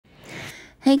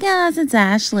Hey guys, it's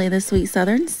Ashley, the Sweet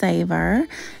Southern Saver,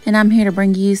 and I'm here to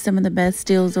bring you some of the best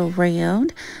deals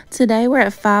around. Today we're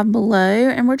at Five Below,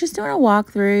 and we're just doing a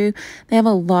walkthrough. They have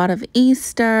a lot of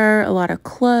Easter, a lot of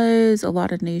clothes, a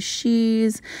lot of new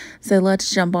shoes, so let's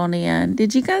jump on in.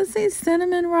 Did you guys see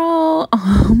cinnamon roll?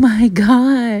 Oh my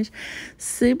gosh,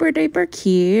 super duper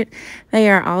cute.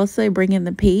 They are also bringing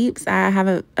the peeps. I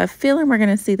have a feeling we're going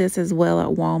to see this as well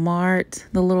at Walmart,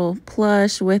 the little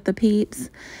plush with the peeps.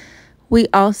 We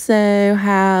also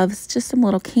have just some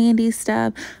little candy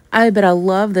stuff. But I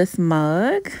love this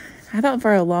mug. I thought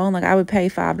for a loan, I would pay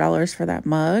 $5 for that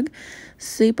mug.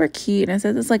 Super cute. And it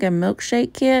says it's like a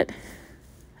milkshake kit.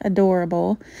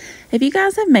 Adorable. If you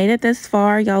guys have made it this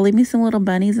far, y'all leave me some little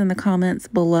bunnies in the comments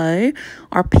below.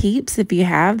 Or peeps if you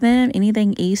have them.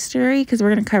 Anything Eastery, because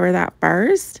we're going to cover that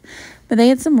first. But they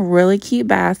had some really cute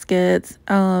baskets.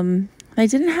 They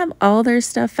didn't have all their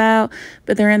stuff out,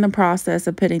 but they're in the process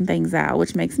of putting things out,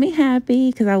 which makes me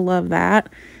happy because I love that.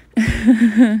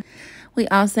 We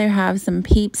also have some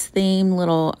Peeps themed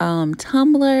little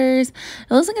tumblers. It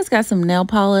looks like it's got some nail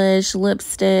polish,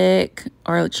 lipstick,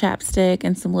 or chapstick,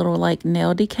 and some little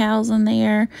nail decals in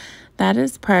there. That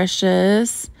is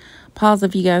precious. Pause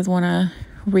if you guys want to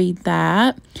read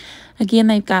that. Again,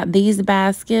 they've got these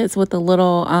baskets with the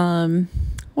little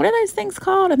what are those things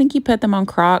called? I think you put them on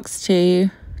Crocs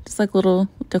too. Just like little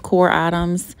decor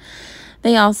items.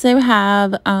 They also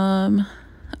have a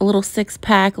little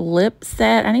 6-pack lip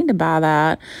set. I need to buy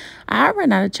that. I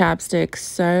run out of chapstick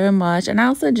so much. And I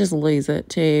also just lose it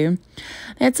too.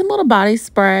 They had some little body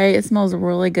spray. It smells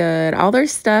really good. All their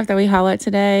stuff that we highlight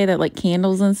today, that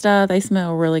candles and stuff, they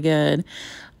smell really good.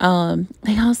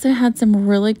 They also had some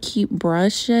really cute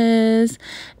brushes,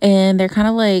 and they're kind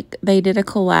of they did a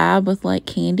collab with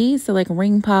candy. So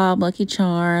Ring Pop, Lucky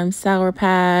Charms, Sour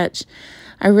Patch.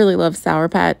 I really love Sour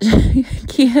Patch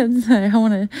Kids.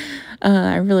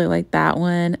 I really like that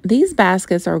one. These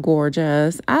baskets are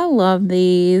gorgeous. I love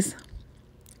these.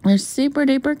 They're super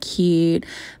duper cute.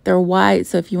 They're white,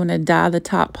 so if you want to dye the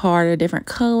top part a different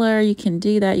color, you can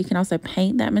do that. You can also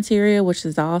paint that material, which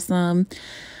is awesome.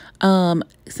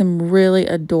 Some really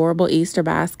adorable Easter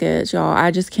baskets, y'all.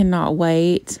 I just cannot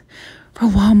wait for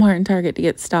Walmart and Target to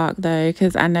get stock, though,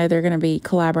 because I know they're going to be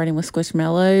collaborating with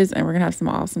Squishmallows, and we're going to have some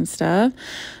awesome stuff.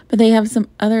 But they have some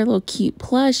other little cute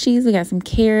plushies. We got some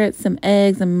carrots, some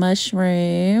eggs, and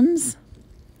mushrooms.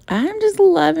 I'm just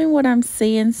loving what I'm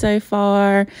seeing so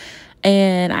far,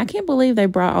 and I can't believe they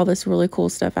brought all this really cool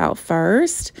stuff out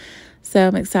first. So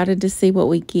I'm excited to see what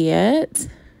we get.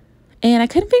 And I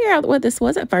couldn't figure out what this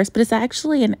was at first, but it's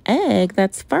actually an egg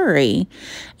that's furry.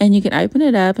 And you can open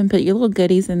it up and put your little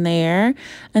goodies in there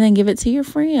and then give it to your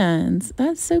friends.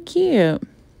 That's so cute.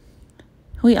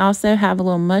 We also have a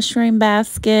little mushroom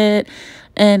basket.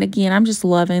 And again, I'm just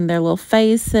loving their little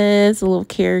faces, a little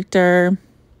character.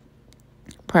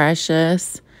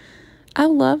 Precious. I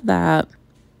love that.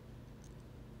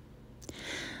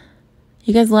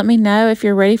 You guys let me know if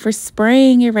you're ready for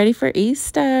spring, you're ready for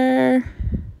Easter.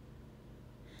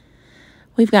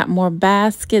 We've got more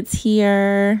baskets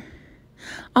here.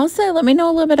 Also, let me know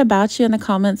a little bit about you in the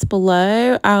comments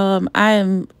below. I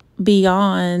am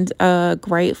beyond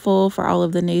grateful for all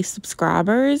of the new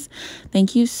subscribers.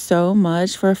 Thank you so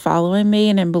much for following me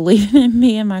and believing in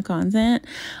me and my content.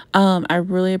 I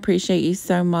really appreciate you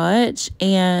so much.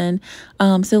 And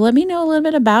so let me know a little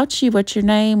bit about you. What's your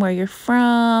name? Where you're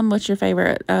from? What's your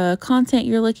favorite content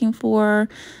you're looking for?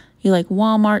 You like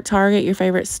Walmart, Target, your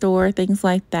favorite store, things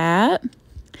like that.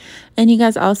 And you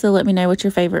guys also let me know what your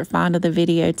favorite find of the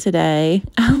video today.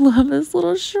 I love this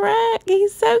little Shrek.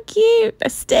 He's so cute.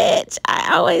 A Stitch.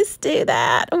 I always do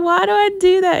that. Why do I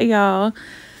do that, y'all?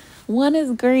 One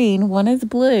is green, one is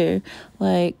blue.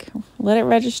 Let it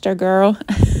register, girl.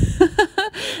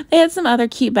 They had some other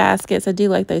cute baskets. I do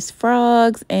like those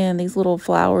frogs, and these little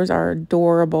flowers are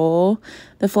adorable.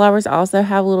 The flowers also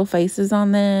have little faces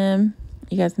on them.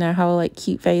 You guys know how I like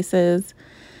cute faces.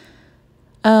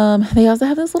 They also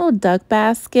have this little duck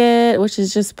basket, which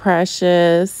is just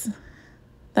precious.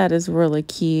 That is really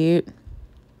cute.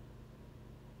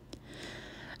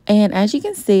 And as you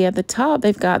can see at the top,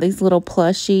 they've got these little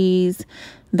plushies.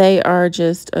 They are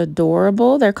just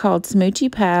adorable. They're called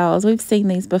Smoochy Pals. We've seen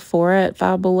these before at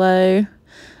Five Below.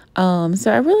 So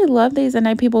I really love these. I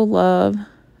know people love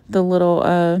the little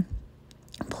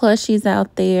plushies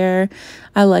out there.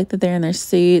 I like that they're in their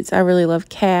suits. I really love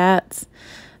cats.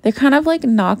 They're kind of like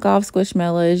knockoff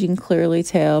Squishmallows, you can clearly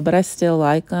tell, but I still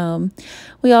like them.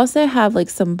 We also have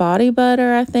some body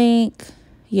butter, I think.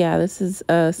 Yeah, this is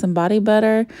some body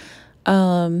butter.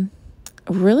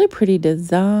 Really pretty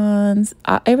designs.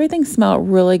 Everything smelled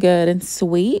really good and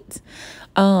sweet.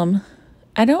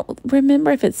 I don't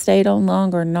remember if it stayed on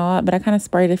long or not, but I kind of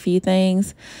sprayed a few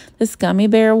things. This gummy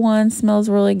bear one smells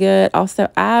really good. Also,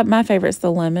 my favorite's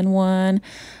the lemon one.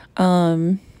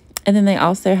 And then they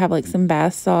also have like some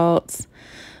bath salts.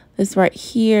 This right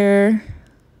here,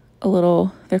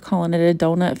 they're calling it a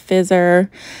donut fizzer.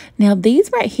 Now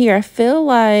these right here, I feel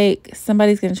like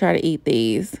somebody's going to try to eat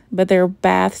these, but they're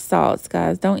bath salts,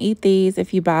 guys. Don't eat these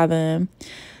if you buy them.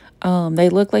 They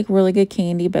look like really good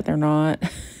candy, but they're not.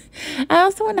 I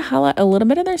also want to highlight a little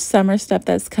bit of their summer stuff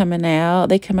that's coming out.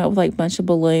 They come out with like a bunch of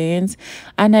balloons.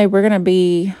 I know we're going to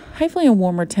be hopefully in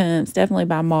warmer temps, definitely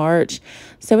by March.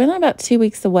 So we're only about 2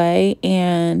 weeks away.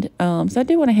 And so I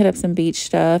do want to hit up some beach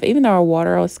stuff. Even though our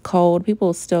water is cold, people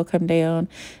will still come down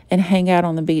and hang out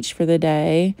on the beach for the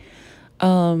day.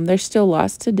 There's still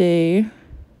lots to do.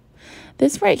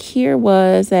 This right here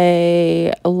was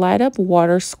a light up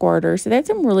water squirter. So that's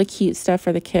some really cute stuff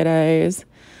for the kiddos.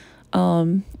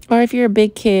 Or if you're a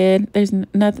big kid, there's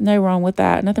no wrong with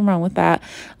that. Nothing wrong with that.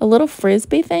 A little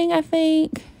frisbee thing, I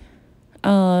think.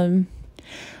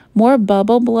 More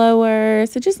bubble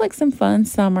blowers. So just like some fun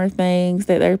summer things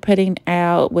that they're putting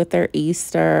out with their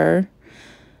Easter.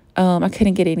 I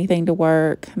couldn't get anything to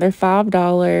work. They're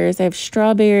 $5. They have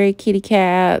strawberry, kitty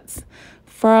cats,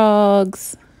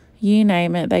 frogs, you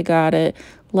name it, they got it.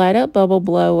 Light up bubble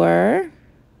blower.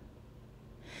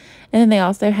 And then they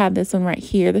also have this one right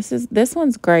here. This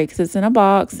one's great because it's in a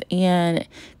box and it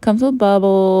comes with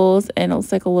bubbles and it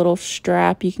looks like a little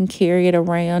strap you can carry it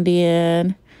around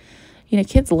in. You know,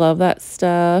 kids love that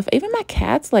stuff. Even my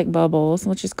cats like bubbles,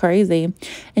 which is crazy.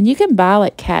 And you can buy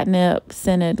like catnip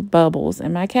scented bubbles,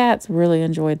 and my cats really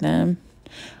enjoyed them.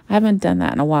 I haven't done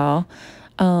that in a while.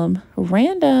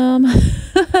 Random.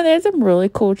 There's some really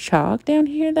cool chalk down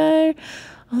here though.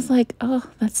 I was like, oh,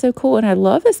 that's so cool. And I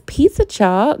love this pizza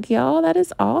chalk, y'all. That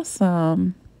is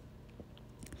awesome.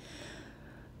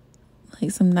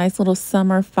 Like some nice little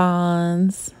summer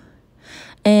finds.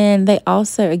 And they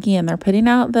also, again, they're putting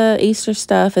out the Easter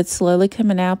stuff. It's slowly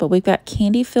coming out, but we've got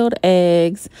candy-filled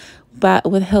eggs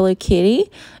with Hello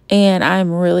Kitty. And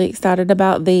I'm really excited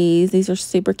about these. These are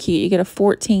super cute. You get a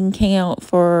 14 count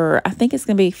for, I think it's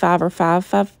going to be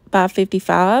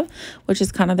 $5.55, which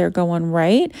is kind of their going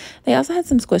rate. They also had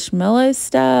some Squishmallow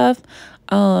stuff.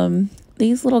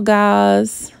 These little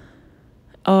guys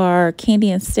are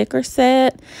candy and sticker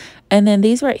set. And then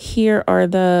these right here are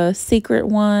the secret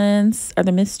ones, or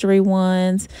the mystery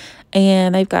ones.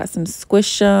 And they've got some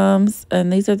Squishums.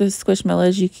 And these are the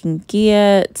Squishmallows you can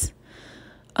get.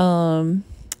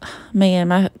 Man,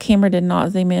 my camera did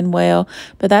not zoom in well.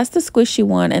 But that's the squishy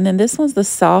one. And then this one's the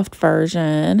soft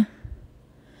version.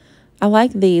 I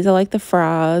like these. I like the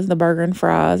fries, the burger and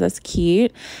fries. That's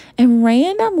cute. And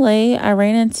randomly, I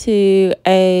ran into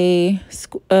a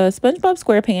SpongeBob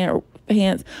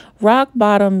SquarePants rock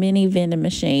bottom mini vending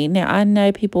machine. Now, I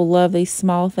know people love these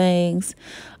small things.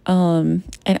 And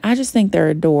I just think they're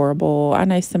adorable. I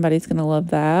know somebody's going to love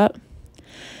that.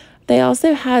 They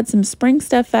also had some spring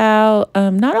stuff out.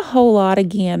 Not a whole lot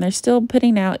again. They're still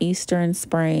putting out Easter and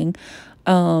spring.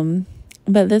 But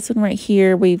this one right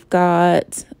here, we've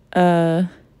got some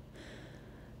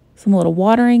little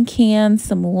watering cans,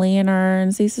 some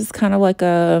lanterns. This is kind of like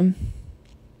a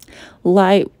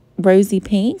light rosy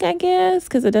pink, I guess,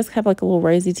 because it does have like a little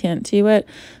rosy tint to it.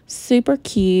 Super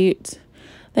cute.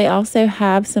 They also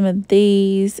have some of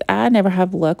these. I never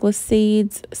have luck with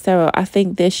seeds, so I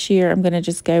think this year I'm going to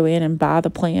just go in and buy the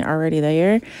plant already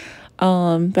there.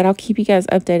 But I'll keep you guys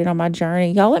updated on my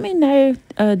journey. Y'all let me know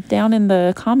down in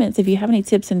the comments if you have any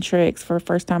tips and tricks for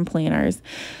first-time planters.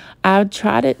 I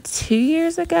tried it 2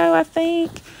 years ago, I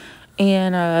think,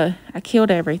 and I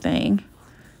killed everything.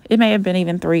 It may have been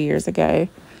even 3 years ago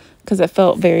because it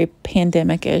felt very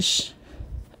pandemic-ish.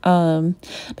 But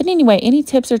anyway, any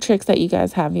tips or tricks that you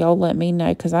guys have, y'all let me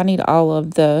know, because I need all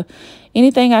of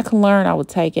anything I can learn, I would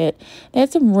take it. They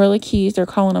had some really cute, they're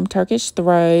calling them Turkish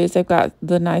throws. They've got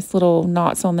the nice little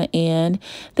knots on the end.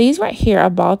 These right here, I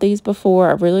bought these before.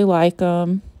 I really like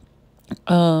them.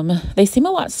 They seem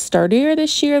a lot sturdier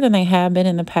this year than they have been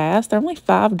in the past. They're only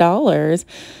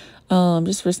 $5,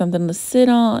 just for something to sit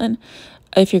on.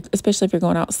 Especially if you're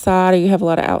going outside or you have a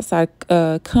lot of outside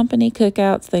company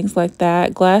cookouts, things like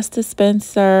that. Glass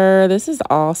dispenser. This is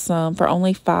awesome for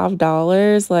only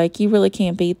 $5. Like, you really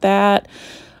can't beat that.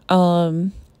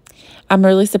 I'm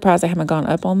really surprised I haven't gone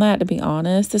up on that, to be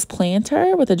honest. This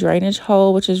planter with a drainage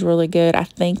hole, which is really good. I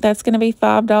think that's going to be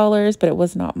 $5, but it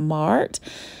was not marked.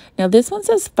 Now, this one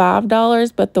says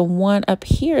 $5, but the one up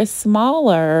here is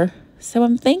smaller. So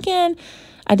I'm thinking,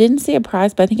 I didn't see a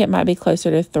price, but I think it might be closer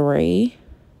to $3.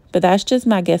 But that's just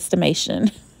my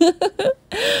guesstimation.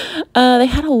 They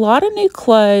a lot of new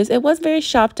clothes. It was very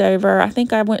shopped over. I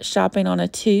think I went shopping on a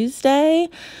Tuesday.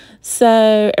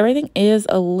 So everything is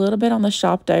a little bit on the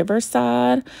shopped over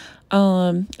side.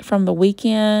 From the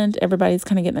weekend, everybody's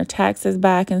kind of getting their taxes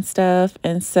back and stuff,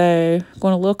 and so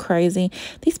going a little crazy.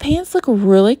 These pants look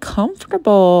really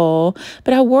comfortable,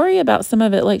 but I worry about some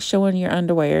of it like showing your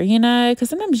underwear, you know, because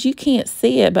sometimes you can't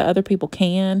see it, but other people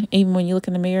can, even when you look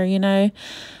in the mirror, you know.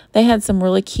 They had some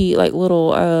really cute like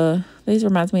little these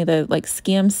reminds me of the like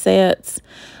skim sets,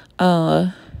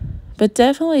 but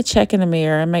definitely check in the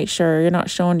mirror and make sure you're not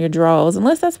showing your drawers,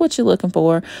 unless that's what you're looking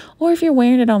for. Or if you're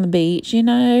wearing it on the beach, you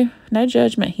know, no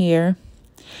judgment here.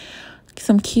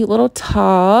 Some cute little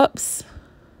tops.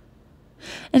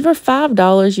 And for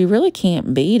 $5, you really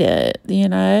can't beat it, you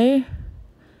know.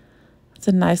 It's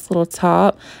a nice little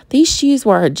top. These shoes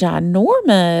were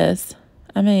ginormous.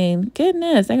 I mean,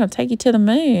 goodness, they're going to take you to the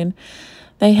moon.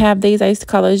 They have these, I used to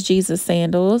call those Jesus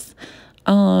sandals.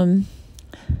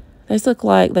 Those look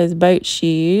like those boat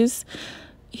shoes.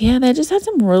 Yeah, they just had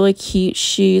some really cute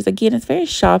shoes. Again, it's very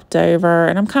shopped over,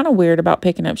 and I'm kind of weird about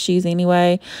picking up shoes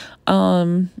anyway. So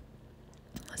I'm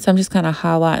just kind of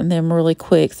highlighting them really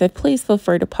quick. So please feel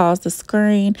free to pause the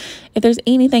screen. If there's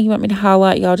anything you want me to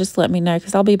highlight, y'all just let me know,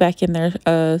 because I'll be back in there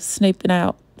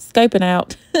scoping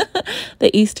out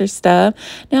the Easter stuff.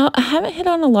 Now, I haven't hit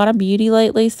on a lot of beauty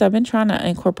lately, so I've been trying to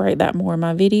incorporate that more in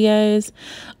my videos.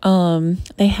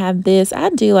 They have this. I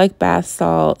do like bath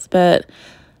salts, but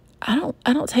I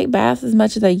don't take baths as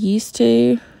much as I used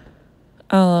to.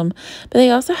 But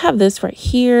they also have this right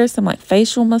here, some like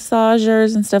facial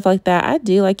massagers and stuff like that. I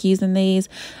do like using these,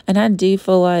 and I do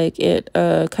feel like it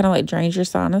kind of like drains your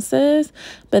sinuses,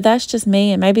 but that's just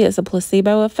me, and maybe it's a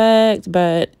placebo effect,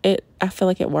 but I feel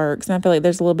like it works, and I feel like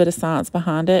there's a little bit of science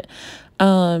behind it.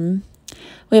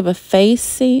 We have a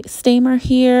face steamer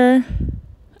here.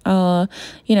 You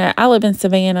know, I live in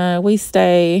Savannah. We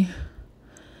stay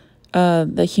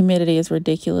the humidity is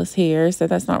ridiculous here, so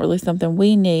that's not really something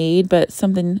we need, but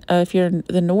something if you're in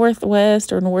the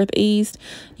northwest or northeast,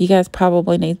 you guys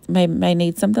probably may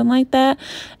need something like that.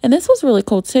 And this was really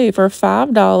cool too. For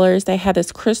 $5, they had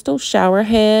this crystal shower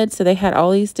head, so they had all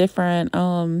these different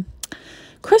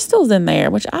crystals in there,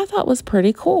 which I thought was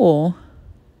pretty cool.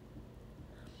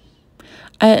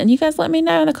 And you guys let me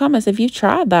know in the comments if you've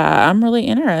tried that. I'm really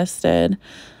interested.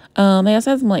 They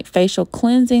also had some like facial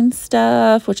cleansing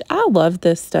stuff, which I love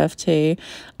this stuff too.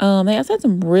 They also had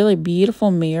some really beautiful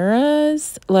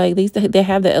mirrors. Like these, they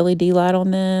have the LED light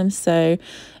on them. So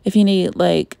if you need,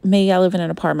 like me, I live in an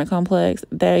apartment complex.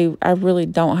 I really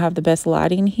don't have the best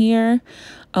lighting here.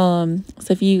 So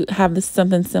if you have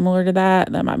something similar to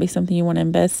that, that might be something you want to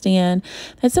invest in.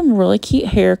 They had some really cute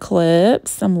hair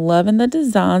clips. I'm loving the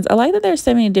designs. I like that there's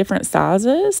so many different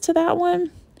sizes to that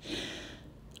one.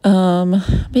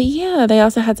 But yeah, they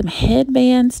also had some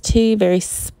headbands too, very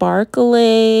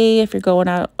sparkly. If you're going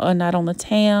out on the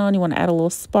town, you want to add a little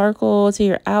sparkle to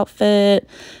your outfit,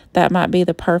 that might be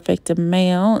the perfect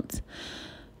amount.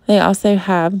 They also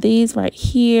have these right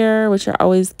here, which are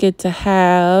always good to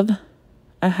have.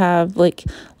 I have like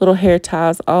little hair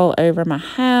ties all over my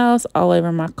house, all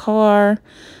over my car.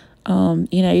 You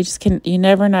know, you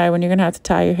never know when you're gonna have to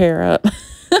tie your hair up.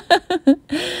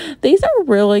 These are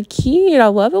really cute. I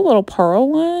love the little pearl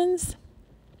ones,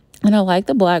 and I like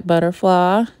the black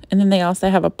butterfly. And then they also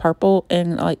have a purple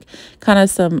and like kind of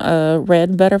some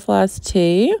red butterflies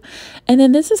too. And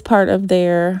then this is part of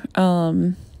their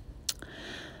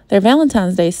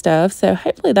Valentine's Day stuff, so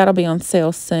hopefully that'll be on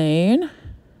sale soon.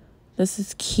 This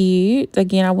is cute.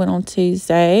 Again, I went on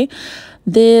Tuesday.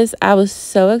 I was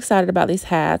so excited about these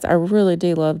hats. I really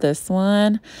do love this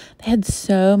one. They had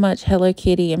so much Hello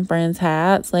Kitty and Friends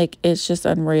hats. Like, it's just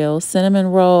unreal. Cinnamon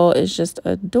roll is just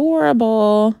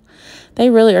adorable. They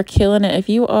really are killing it. If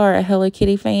you are a Hello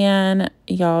Kitty fan,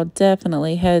 y'all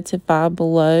definitely head to Five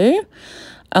Below.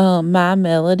 My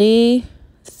Melody,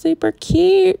 super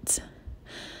cute.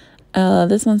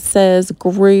 This one says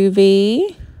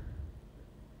groovy.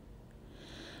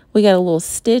 We got a little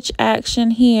Stitch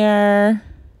action here.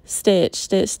 Stitch.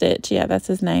 Yeah, that's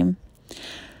his name.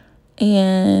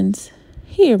 And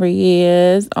here he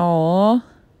is. Aw,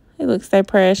 he looks so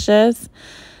precious.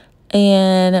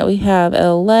 And we have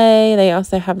LA. They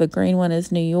also have the green one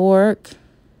is New York,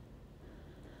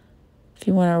 if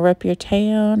you want to rep your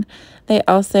town. They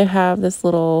also have this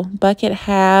little bucket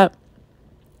hat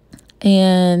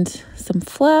and some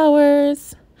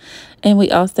flowers. And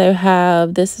we also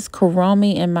have, this is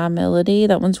Karomi and My Melody.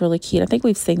 That one's really cute. I think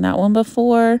we've seen that one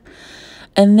before.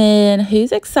 And then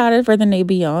who's excited for the new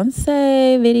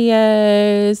Beyonce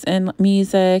videos and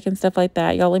music and stuff like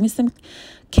that? Y'all leave me some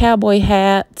cowboy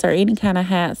hats or any kind of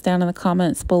hats down in the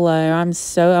comments below.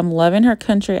 I'm loving her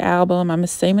country album. I'm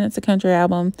assuming it's a country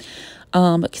album.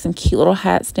 But some cute little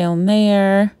hats down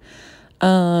there.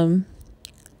 And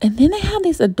then they have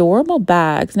these adorable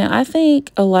bags. Now, I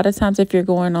think a lot of times if you're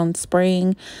going on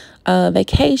spring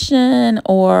vacation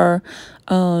or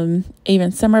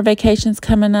even summer vacations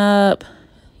coming up,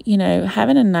 you know,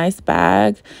 having a nice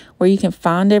bag where you can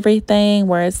find everything,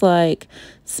 where it's like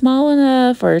small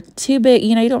enough or too big,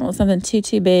 you know, you don't want something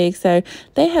too big. So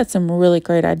they had some really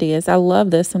great ideas. I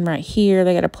love this one right here.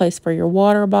 They got a place for your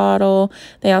water bottle.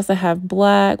 They also have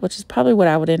black, which is probably what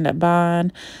I would end up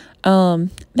buying.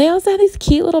 They also have these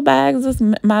cute little bags. This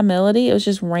is My Melody. It was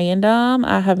just random.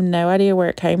 I have no idea where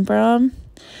it came from.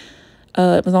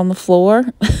 It was on the floor.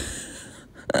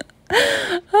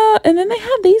 And then they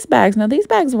have these bags. Now, these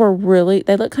bags were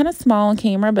they look kind of small on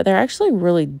camera, but they're actually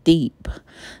really deep.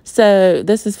 So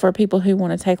this is for people who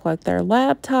want to take like their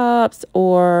laptops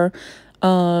or,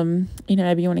 you know,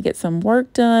 maybe you want to get some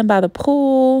work done by the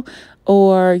pool,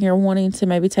 or you're wanting to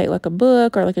maybe take like a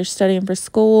book, or like you're studying for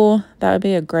school. That would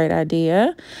be a great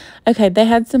idea. Okay, they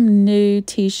had some new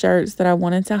t-shirts that I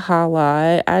wanted to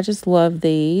highlight. I just love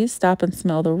these. Stop and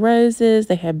Smell the Roses.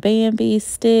 They had Bambi,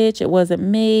 Stitch, It Wasn't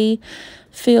Me,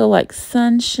 Feel Like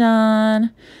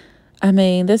Sunshine. I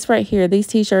mean, this right here, these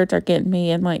t-shirts are getting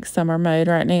me in like summer mode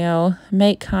right now.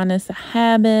 Make Kindness a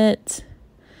Habit.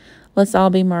 Let's All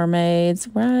Be Mermaids,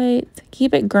 right?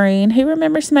 Keep It Green. Who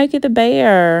remembers Smokey the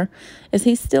Bear? Is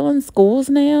he still in schools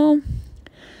now?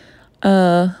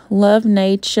 Love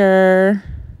Nature.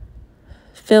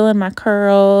 Feeling My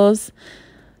Curls.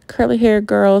 Curly Hair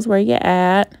Girls, Where You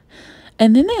At?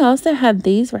 And then they also had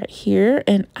these right here,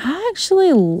 and I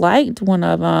actually liked one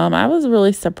of them. I was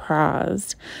really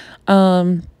surprised.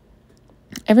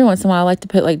 Every once in a while, I like to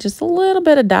put like just a little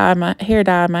bit of dye, hair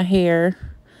dye in my hair,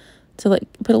 to like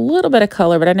put a little bit of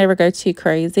color, but I never go too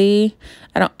crazy.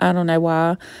 I don't know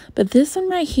why. But this one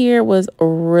right here was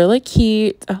really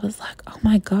cute. I was like, oh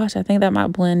my gosh, I think that might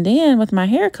blend in with my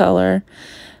hair color.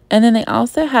 And then they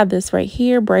also have this right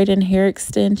here, braided hair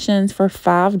extensions for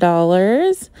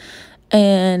 $5.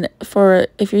 And for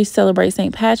if you celebrate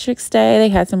St. Patrick's Day, they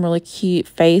had some really cute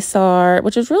face art,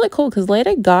 which was really cool because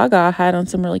Lady Gaga had on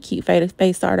some really cute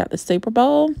face art at the Super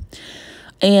Bowl.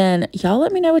 And y'all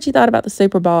let me know what you thought about the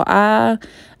Super Bowl. I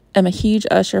am a huge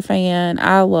Usher fan.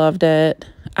 I loved it.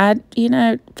 You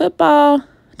know, football,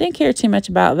 didn't care too much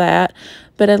about that.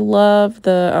 But I love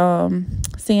the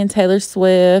seeing Taylor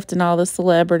Swift and all the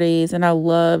celebrities. And I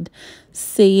loved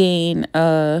seeing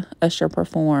Usher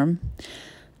perform.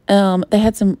 They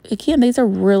had some, again, these are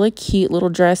really cute little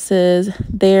dresses.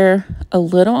 They're a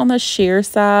little on the sheer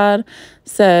side,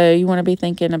 so you want to be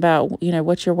thinking about, you know,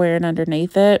 what you're wearing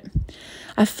underneath it.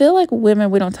 I feel like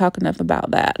women, we don't talk enough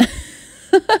about that.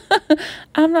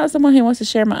 I'm not someone who wants to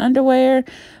share my underwear,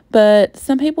 but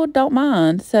some people don't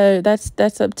mind, so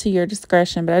that's up to your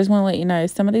discretion. But I just want to let you know,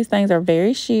 some of these things are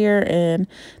very sheer, and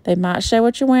they might show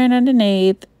what you're wearing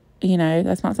underneath. You know,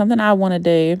 that's not something I want to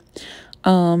do.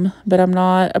 But I'm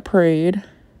not a prude,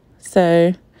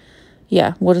 so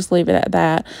yeah, we'll just leave it at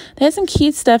that. They had some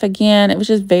cute stuff. Again, it was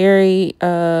just very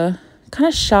kind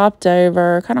of shopped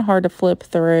over, kind of hard to flip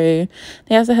through.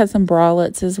 They also had some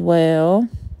bralettes as well.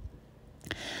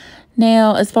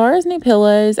 Now, as far as new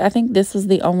pillows, I think this was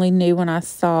the only new one I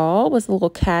saw, was a little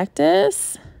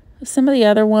cactus. Some of the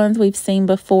other ones we've seen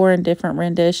before in different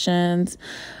renditions.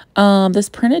 This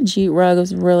printed jute rug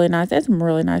was really nice. They had some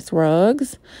really nice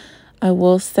rugs, I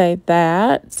will say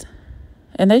that.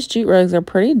 And those jute rugs are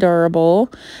pretty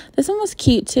durable. This one was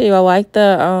cute too. I like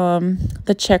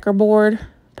the checkerboard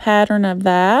pattern of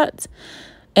that.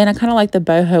 And I kind of like the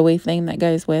boho-y theme that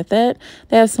goes with it.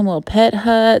 They have some little pet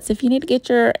huts. If you need to get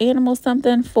your animal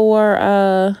something for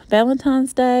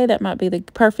Valentine's Day, that might be the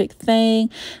perfect thing.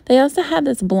 They also have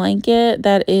this blanket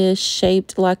that is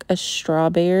shaped like a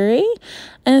strawberry.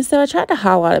 And so I tried to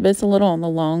highlight it, but it's a little on the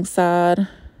long side.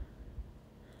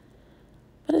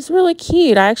 But it's really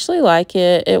cute. I actually like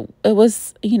it. It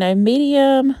was, you know,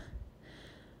 medium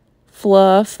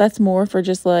fluff. That's more for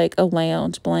just like a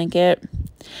lounge blanket.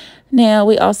 Now,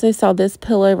 we also saw this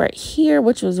pillow right here,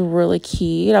 which was really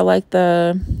cute. I like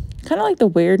kind of like the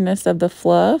weirdness of the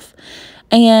fluff.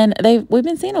 And we've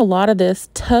been seeing a lot of this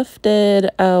tufted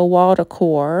wall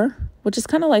decor, which is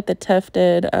kind of like the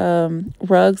tufted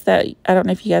rugs that, I don't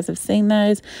know if you guys have seen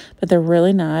those, but they're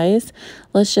really nice.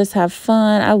 Let's just have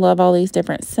fun. I love all these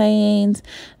different sayings.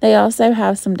 They also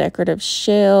have some decorative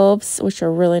shelves, which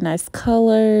are really nice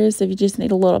colors, if you just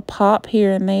need a little pop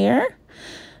here and there.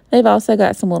 They've also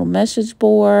got some little message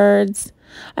boards.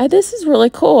 This is really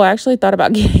cool. I actually thought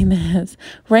about getting this.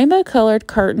 Rainbow colored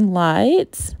curtain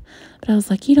lights. But I was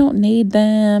like, you don't need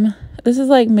them. This is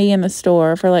like me in the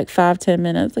store for like 5-10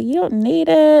 minutes. Like, you don't need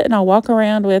it. And I'll walk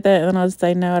around with it. And then I'll just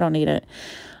say, no, I don't need it.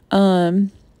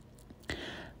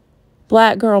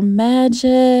 Black Girl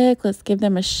Magic. Let's give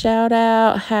them a shout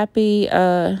out. Happy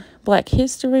Black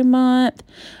History Month.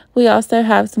 We also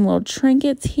have some little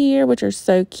trinkets here, which are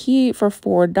so cute for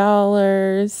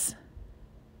 $4.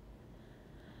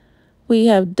 We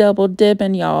have double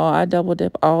dipping, y'all. I double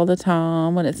dip all the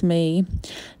time when it's me.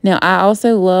 Now, I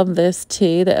also love this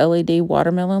too, the LED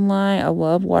watermelon light. I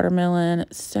love watermelon.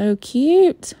 It's so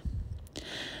cute.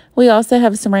 We also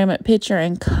have ceramic pitcher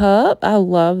and cup. I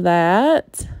love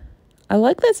that. I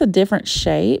like that's a different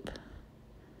shape.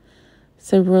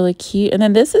 So really cute. And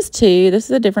then this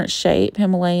is a different shape,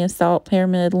 Himalayan salt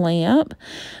pyramid lamp.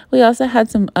 We also had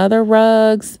some other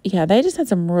rugs. Yeah, they just had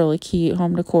some really cute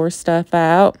home decor stuff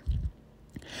out.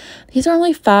 These are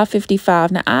only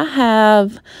 $5.55. Now, I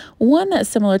have one that's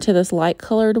similar to this light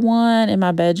colored one in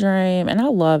my bedroom, and I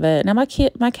love it. Now,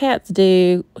 my cats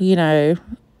do, you know,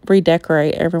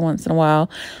 redecorate every once in a while,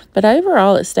 but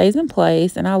overall it stays in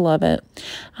place, and I love it.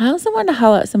 I also wanted to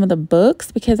highlight some of the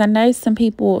books because I know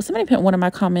somebody put in one of my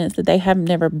comments that they have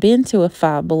never been to a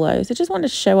Five Below, so I just wanted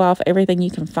to show off everything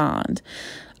you can find.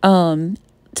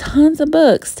 Tons of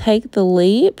books. Take the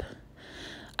Leap.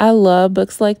 I love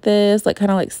books like this, like kind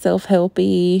of like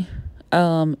self-helpy.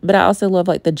 But I also love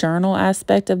like the journal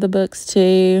aspect of the books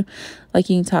too. Like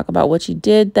you can talk about what you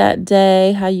did that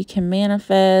day, how you can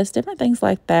manifest, different things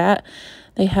like that.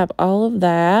 They have all of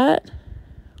that.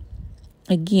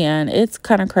 Again, it's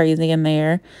kind of crazy in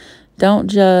there. Don't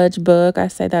judge book. I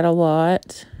say that a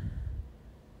lot.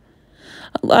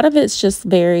 A lot of it's just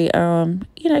very,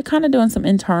 you know, kind of doing some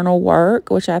internal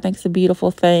work, which I think is a beautiful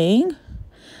thing.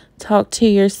 Talk to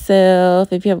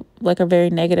yourself. If you have like a very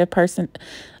negative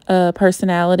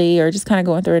personality or just kind of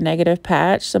going through a negative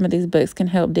patch, some of these books can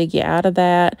help dig you out of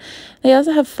that. They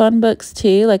also have fun books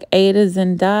too, like Ada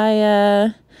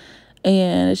Zendaya,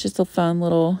 and it's just a fun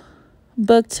little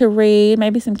book to read.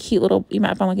 Maybe some cute little, you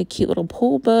might find like a cute little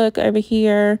pool book over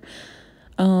here.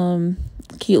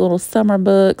 Cute little summer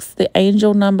books. The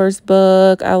Angel Numbers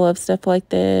book. I love stuff like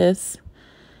this.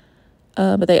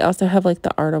 But they also have like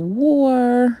the Art of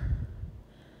War,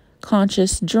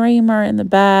 Conscious Dreamer in the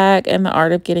back, and the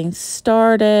Art of Getting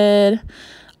Started.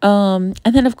 And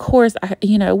then of course,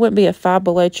 it wouldn't be a Five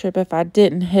Below trip if I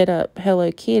didn't hit up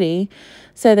Hello Kitty.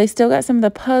 So they still got some of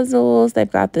the puzzles. They've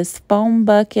got this foam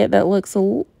bucket that looks,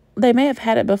 they may have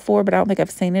had it before, but I don't think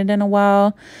I've seen it in a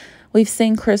while. We've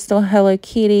seen Crystal Hello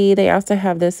Kitty. They also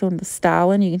have this one, the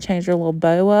styling. You can change your little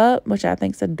bow up, which I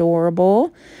think is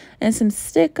adorable. And some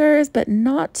stickers, but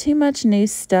not too much new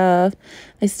stuff.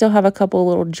 They still have a couple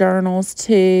little journals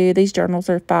too. These journals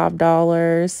are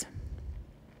 $5.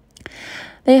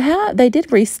 They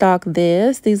did restock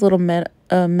these little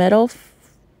metal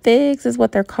figs is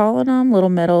what they're calling them, little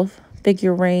metal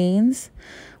figurines,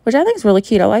 which I think is really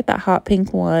cute. I like that hot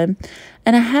pink one.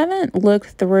 And I haven't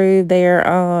looked through their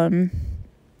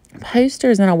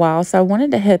posters in a while, so I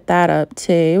wanted to hit that up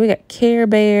too. We got Care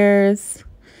Bears,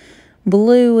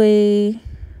 Bluey.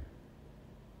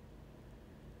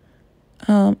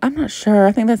 I'm not sure.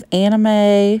 I think that's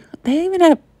anime. They even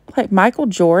have like Michael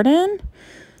Jordan.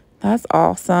 That's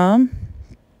awesome.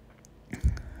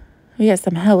 We got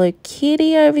some Hello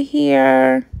Kitty over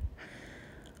here.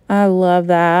 I love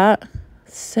that.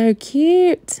 So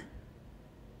cute.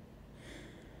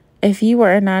 If you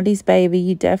were a 90s baby,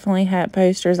 you definitely had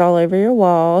posters all over your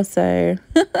wall. So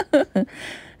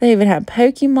they even had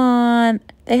Pokemon.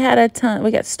 They had a ton. We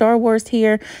got Star Wars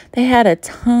here. They had a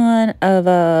ton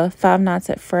of Five Nights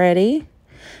at Freddy.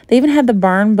 They even had the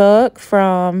burn book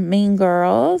from Mean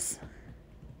Girls.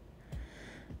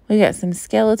 We got some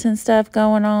skeleton stuff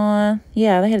going on.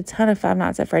 Yeah, they had a ton of Five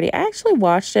Nights at Freddy. I actually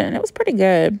watched it, and it was pretty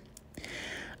good.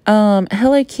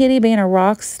 Hello Kitty being a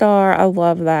rock star. I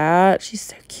love that. She's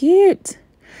so cute.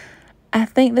 I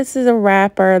think this is a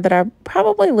rapper that I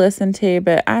probably listen to,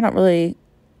 but I don't really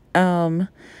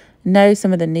know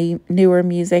some of the newer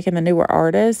music and the newer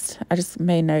artists. I just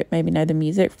maybe know the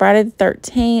music. Friday the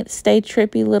 13th, Stay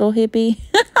Trippy Little Hippie.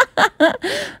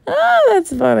 Oh,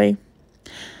 that's funny.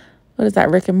 What is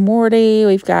that? Rick and Morty.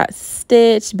 We've got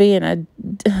Stitch being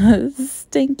a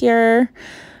stinker.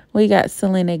 We got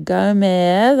Selena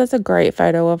Gomez. That's a great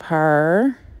photo of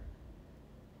her.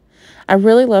 I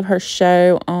really love her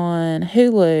show on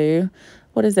Hulu.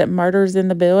 What is it? Murders in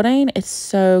the Building. It's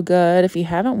so good. If you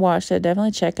haven't watched it,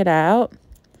 definitely check it out.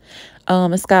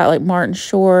 It's got like Martin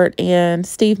Short and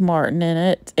Steve Martin in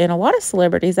it, and a lot of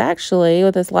celebrities actually.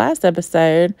 With this last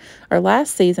episode or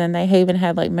last season, they even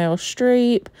had like Meryl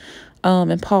Streep,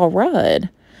 and Paul Rudd.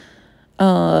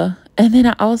 And then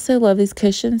I also love these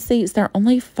cushion seats. They're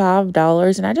only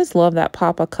 $5, and I just love that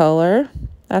pop of color.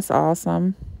 That's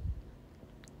awesome.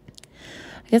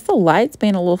 I guess the light's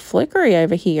being a little flickery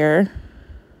over here.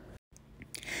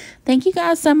 Thank you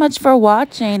guys so much for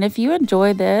watching. If you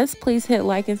enjoyed this, please hit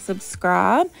like and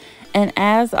subscribe. And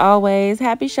as always,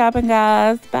 happy shopping,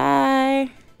 guys. Bye.